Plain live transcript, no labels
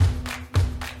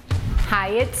Hi,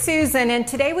 it's Susan, and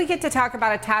today we get to talk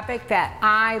about a topic that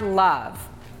I love,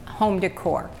 home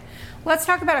decor. Let's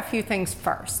talk about a few things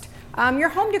first. Your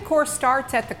home decor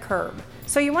starts at the curb,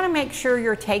 so you want to make sure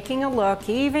you're taking a look,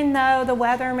 even though the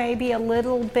weather may be a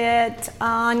little bit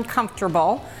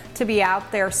uncomfortable to be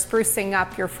out there sprucing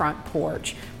up your front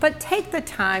porch. But take the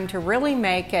time to really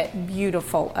make it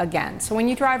beautiful again, so when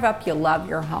you drive up, you love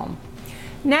your home.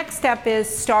 Next step is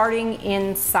starting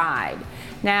inside.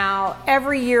 Now,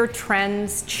 every year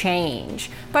trends change,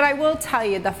 but I will tell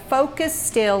you the focus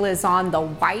still is on the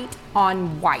white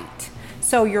on white.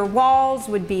 So your walls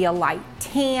would be a light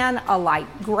tan, a light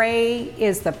gray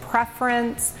is the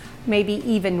preference, maybe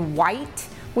even white.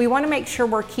 We want to make sure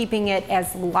we're keeping it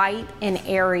as light and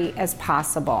airy as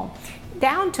possible.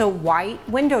 Down to white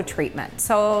window treatment.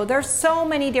 So there's so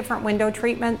many different window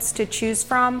treatments to choose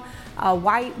from.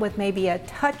 White with maybe a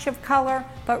touch of color,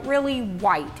 but really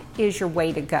white is your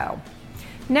way to go.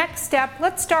 Next step,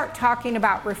 let's start talking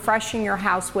about refreshing your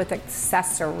house with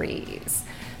accessories.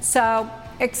 So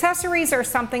accessories are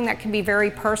something that can be very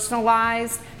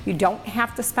personalized. You don't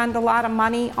have to spend a lot of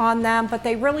money on them, but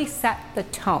they really set the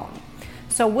tone.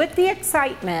 So with the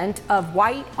excitement of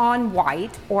white on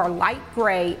white or light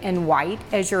gray and white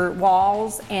as your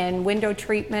walls and window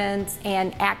treatments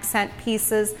and accent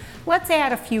pieces, let's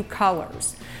add a few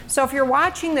colors. So if you're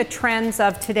watching the trends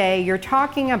of today, you're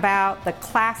talking about the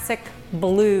classic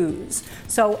blues.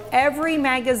 So every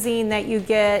magazine that you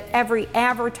get, every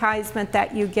advertisement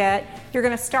that you get, you're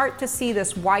going to start to see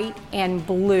this white and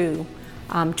blue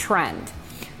trend.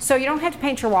 So you don't have to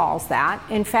paint your walls that.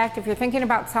 In fact, if you're thinking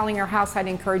about selling your house, I'd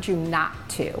encourage you not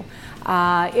to.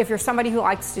 If you're somebody who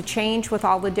likes to change with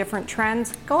all the different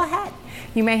trends, go ahead.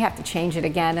 You may have to change it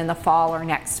again in the fall or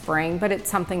next spring, but it's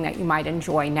something that you might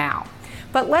enjoy now.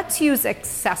 But let's use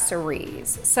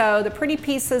accessories. So the pretty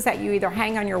pieces that you either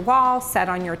hang on your wall, set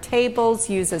on your tables,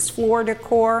 use as floor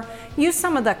decor, use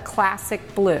some of the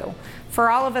classic blue. For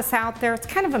all of us out there, it's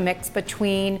kind of a mix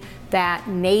between that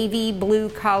navy blue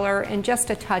color and just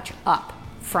a touch up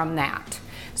from that.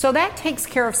 So that takes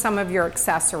care of some of your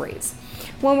accessories.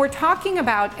 When we're talking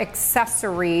about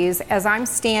accessories, as I'm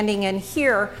standing in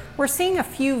here, we're seeing a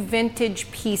few vintage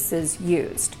pieces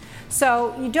used.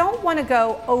 So you don't want to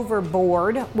go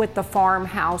overboard with the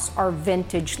farmhouse or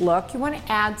vintage look. You want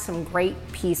to add some great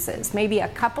pieces, maybe a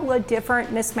couple of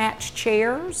different mismatched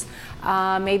chairs,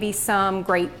 maybe some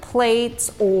great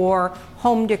plates or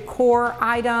home decor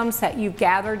items that you've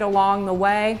gathered along the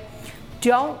way.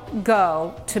 Don't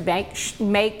go to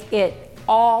make it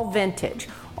all vintage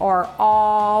or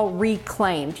all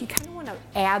reclaimed. You kind of want to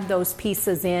add those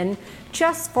pieces in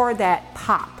just for that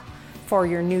pop for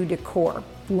your new decor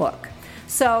look.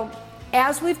 So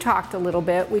as we've talked a little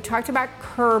bit, we talked about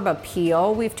curb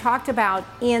appeal, we've talked about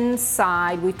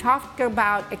inside, we've talked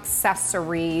about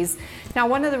accessories. Now,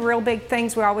 one of the real big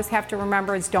things we always have to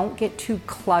remember is don't get too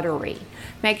cluttery.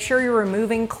 Make sure you're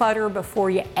removing clutter before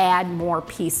you add more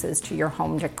pieces to your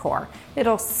home decor.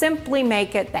 It'll simply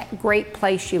make it that great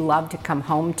place you love to come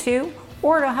home to,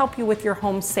 or it'll help you with your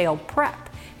home sale prep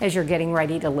as you're getting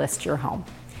ready to list your home.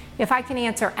 If I can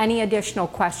answer any additional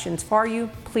questions for you,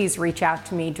 please reach out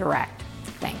to me direct.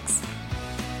 Thanks.